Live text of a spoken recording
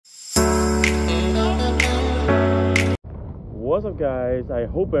What's up, guys? I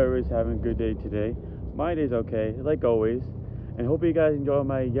hope everybody's having a good day today. My day's okay, like always. And hope you guys enjoyed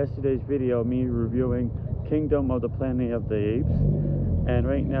my yesterday's video, me reviewing Kingdom of the Planet of the Apes. And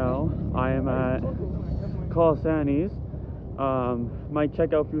right now, I am at Colasanti's. Might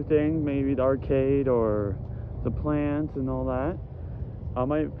check out a few things, maybe the arcade or the plants and all that. I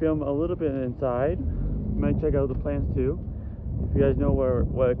might film a little bit inside. Might check out the plants too. If you guys know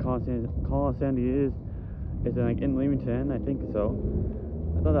what Colasanti is, it's in Leamington, I think so.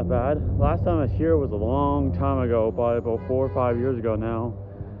 It's not that bad. Last time I was here was a long time ago, probably about 4 or 5 years ago now.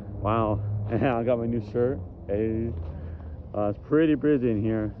 Wow. And I got my new shirt. Hey. It's pretty busy in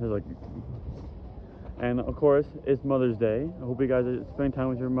here. And of course, it's Mother's Day. I hope you guys are spending time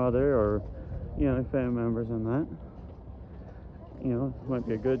with your mother or, family members and that. This might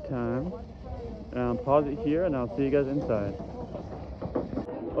be a good time. Pause it here and I'll see you guys inside.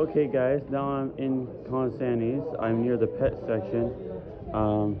 Okay guys, now I'm in Colasanti's. I'm near the pet section.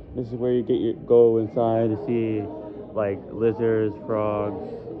 This is where you go inside to see like lizards, frogs,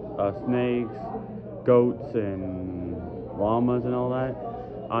 snakes, goats, and llamas and all that.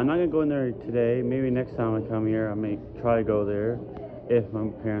 I'm not gonna go in there today. Maybe next time I come here I may try to go there if my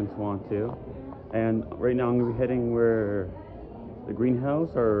parents want to. And right now I'm gonna be heading where the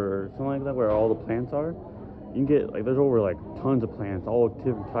greenhouse or something like that, where all the plants are. You can get there's over tons of plants, all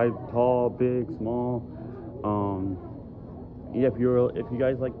different types, tall, big, small. Yeah, if you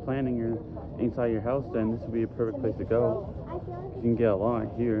guys like planting inside your house, then this would be a perfect place to go. You can get a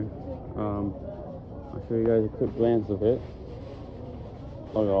lot here. I'll show you guys a quick glance of it.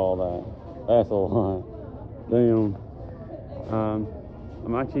 Look at all that. That's a lot. Damn.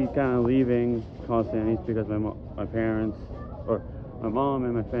 I'm actually kind of leaving Colasanti's because my parents, or my mom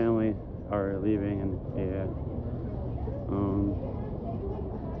and my family, are leaving, and yeah.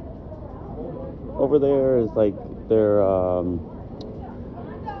 Over there is their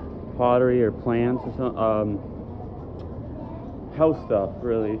pottery or plants or something, house stuff,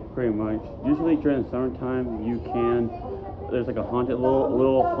 really, pretty much. Usually during the summertime, there's a haunted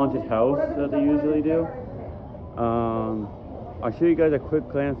little haunted house that they usually do. I'll show you guys a quick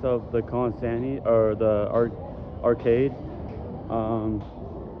glance of the Colasanti or the arcade.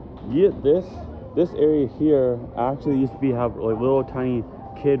 Yeah, this area here actually used to have little tiny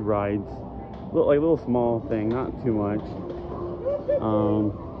kid rides, little small thing, not too much.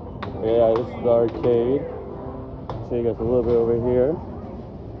 Yeah, this is the arcade. I'll show you guys a little bit over here.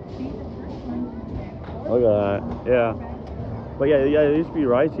 Look at that, yeah. But yeah, there used to be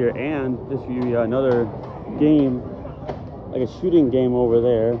rides here, and this used to be another game, like a shooting game over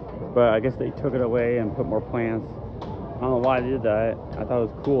there. But I guess they took it away and put more plants. I don't know why they did that. I thought it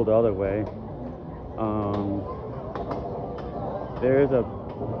was cool the other way.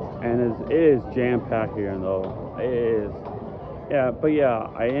 It is jam-packed here though. It is. Yeah, but yeah,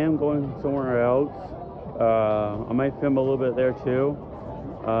 I am going somewhere else. I might film a little bit there too.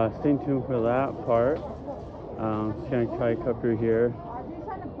 Stay tuned for that part. Just gonna try to cut through here.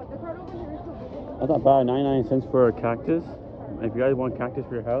 That's not bad. 99 cents for a cactus. If you guys want cactus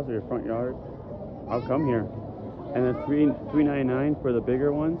for your house or your front yard, I'll come here. And then $3.99 for the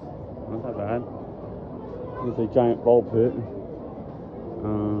bigger ones. Not that bad. It's a giant ball pit.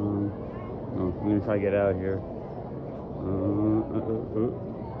 I'm gonna try to get out of here.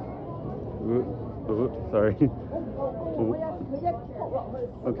 Sorry.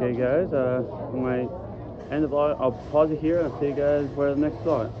 Okay, guys. When I end the vlog, I'll pause it here and I'll see you guys for the next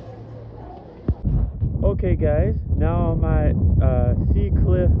vlog. Okay, guys. Now I'm at Sea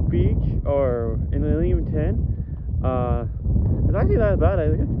Cliff Beach, or in Leamington. It's actually not bad. I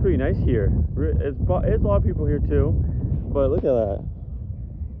think it's pretty nice here. It's a lot of people here too, but look at that.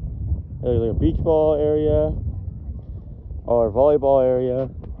 There's a beach ball area or volleyball area.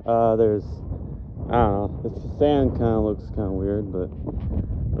 There's, I don't know, the sand kind of looks kind of weird, but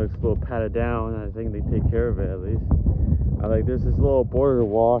it looks a little patted down. I think they take care of it at least. There's this little border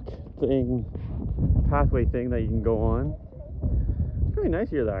walk thing, pathway thing that you can go on. It's pretty nice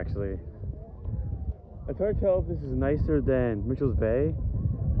here actually. It's hard to tell if this is nicer than Mitchell's Bay.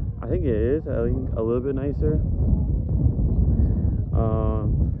 I think it is. I think a little bit nicer.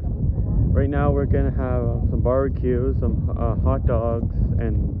 Right now we're gonna have some barbecue, some hot dogs,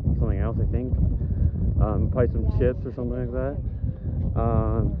 and something else. I think probably some chips or something like that.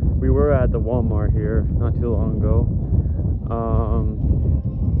 We were at the Walmart here not too long ago.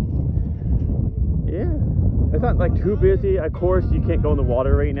 Yeah, it's not too busy. Of course, you can't go in the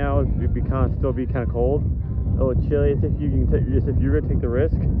water right now. It'd be still be kind of cold, a little chilly. If you're gonna take the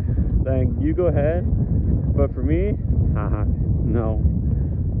risk, then you go ahead. But for me, no.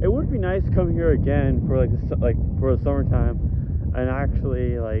 It would be nice to come here again for for the summertime. and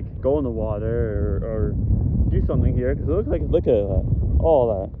actually like go in the water or do something here, because look at that, all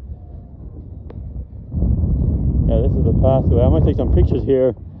that. Yeah, this is the pathway. I might take some pictures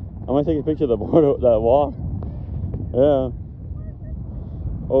here. I might take a picture of the board, that walk. Yeah.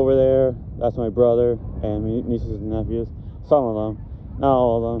 Over there, that's my brother and my nieces and nephews. Some of them, not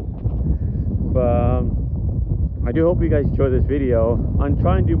all of them. But I do hope you guys enjoy this video. I'm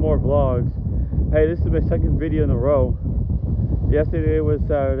trying to do more vlogs. Hey, this is my second video in a row. Yesterday was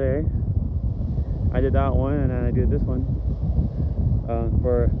Saturday. I did that one, and then I did this one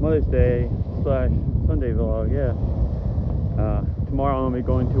for Mother's Day / Sunday vlog. Yeah. Tomorrow I'm gonna be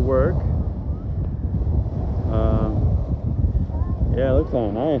going to work. Yeah, it looks kind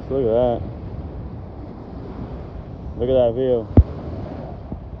of nice. Look at that. Look at that view.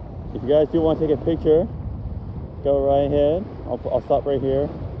 If you guys do want to take a picture, go right ahead. I'll stop right here.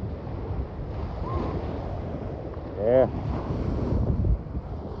 Yeah.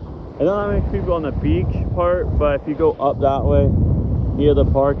 I don't have many people on the beach part, but if you go up that way near the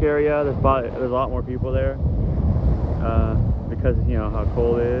park area, there's a lot more people there. Because you know how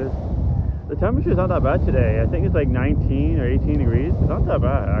cold it is. The temperature's not that bad today. I think it's like 19 or 18 degrees. It's not that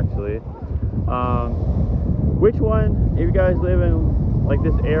bad actually. Which one, if you guys live in like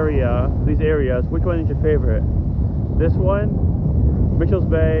these areas, which one is your favorite? This one, Mitchell's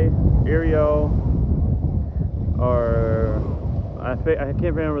Bay, Erio, or I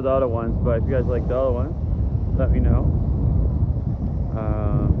can't remember the other ones, but if you guys like the other ones, let me know.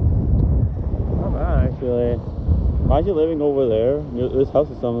 Not bad actually. Imagine living over there. This house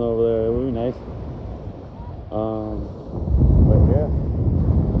is something over there. It would be nice. But yeah.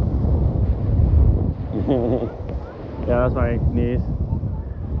 Yeah, that's my niece.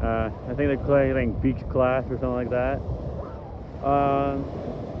 I think they're playing beach class or something like that.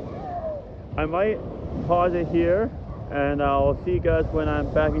 I might pause it here, and I'll see you guys when I'm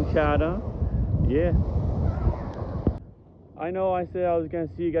back in Chatham. Yeah. I know I said I was gonna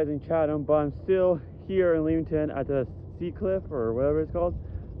see you guys in Chatham, but I'm still here in Leamington at the sealiff or whatever it's called,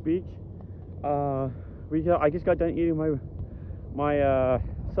 beach. I just got done eating my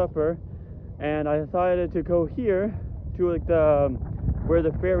supper, and I decided to go here to like where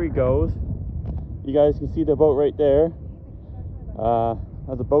the ferry goes. You guys can see the boat right there.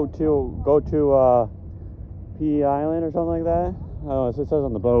 There's a boat to go to P Island or something like that. I don't know, it says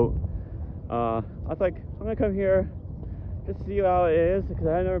on the boat. I was like, I'm gonna come here just to see how it is, because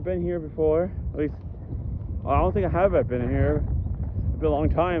I've never been here before. At least I don't think I have been here. It's been a long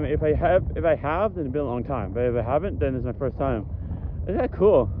time. If I have, then it's been a long time. But if I haven't, then it's my first time. Isn't that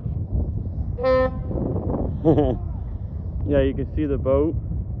cool? Yeah, you can see the boat.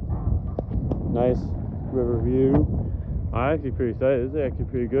 Nice river view. I'm actually pretty excited. This is actually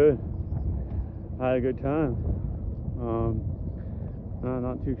pretty good. I had a good time.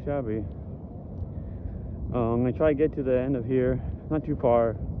 Not too shabby. I'm gonna try to get to the end of here. Not too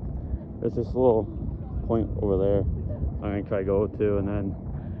far. There's this little point over there I'm gonna try to go to, and then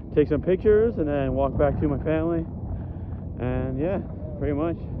take some pictures, and then walk back to my family. And yeah, pretty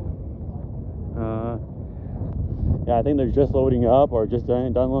much. Yeah, I think they're just loading up, or just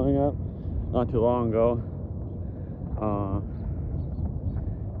done loading up not too long ago.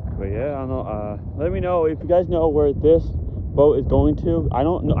 But yeah, I don't know. Let me know if you guys know where this boat is going to. I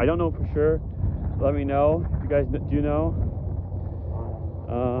don't know for sure. Let me know if you guys do know.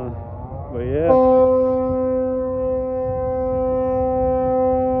 But yeah.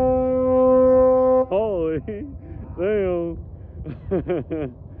 Holy damn.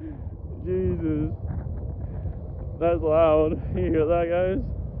 Jesus. That's loud. You hear that, guys?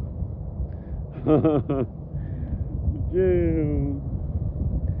 Damn.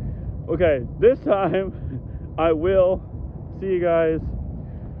 Okay, this time I will see you guys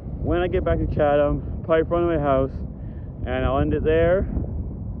when I get back to Chatham, probably in front of my house, and I'll end it there.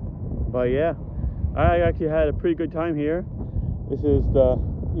 But yeah, I actually had a pretty good time here. This is the,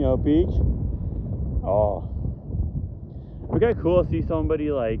 beach. Oh, it would be cool to see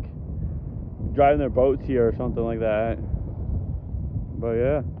somebody like driving their boats here or something like that. But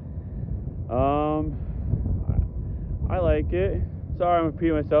yeah, I like it. Sorry, I'm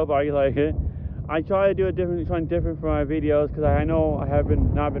repeating myself, but I like it. I try to do something different for my videos, because I know I have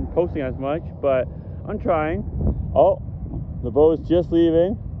not been posting as much, but I'm trying. Oh, the boat is just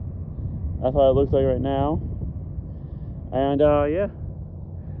leaving. That's what it looks like right now. And yeah,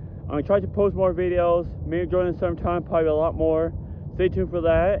 I'm gonna try to post more videos. Maybe during the summertime, probably a lot more. Stay tuned for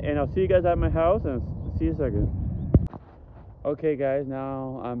that, and I'll see you guys at my house, and see you in a second. Okay guys,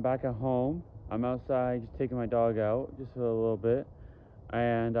 now I'm back at home. I'm outside just taking my dog out just for a little bit,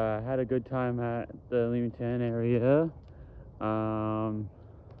 and I had a good time at the Leamington area.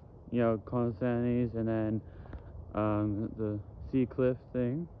 You know, colasantis, and then the sea cliff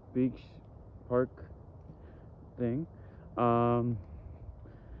thing, beach park thing.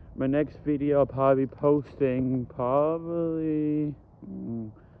 My next video I'll probably be posting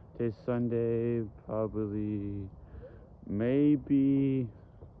today's Sunday, probably maybe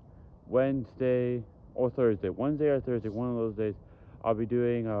Wednesday or Thursday. Wednesday or Thursday, one of those days, I'll be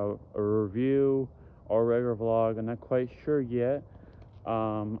doing a review or a regular vlog. I'm not quite sure yet.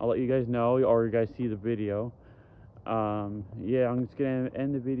 I'll let you guys know, or you guys see the video. Yeah, I'm just gonna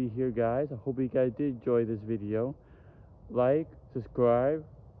end the video here, guys. I hope you guys did enjoy this video. Like, subscribe,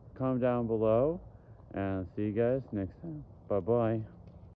 comment down below, and I'll see you guys next time. Bye bye.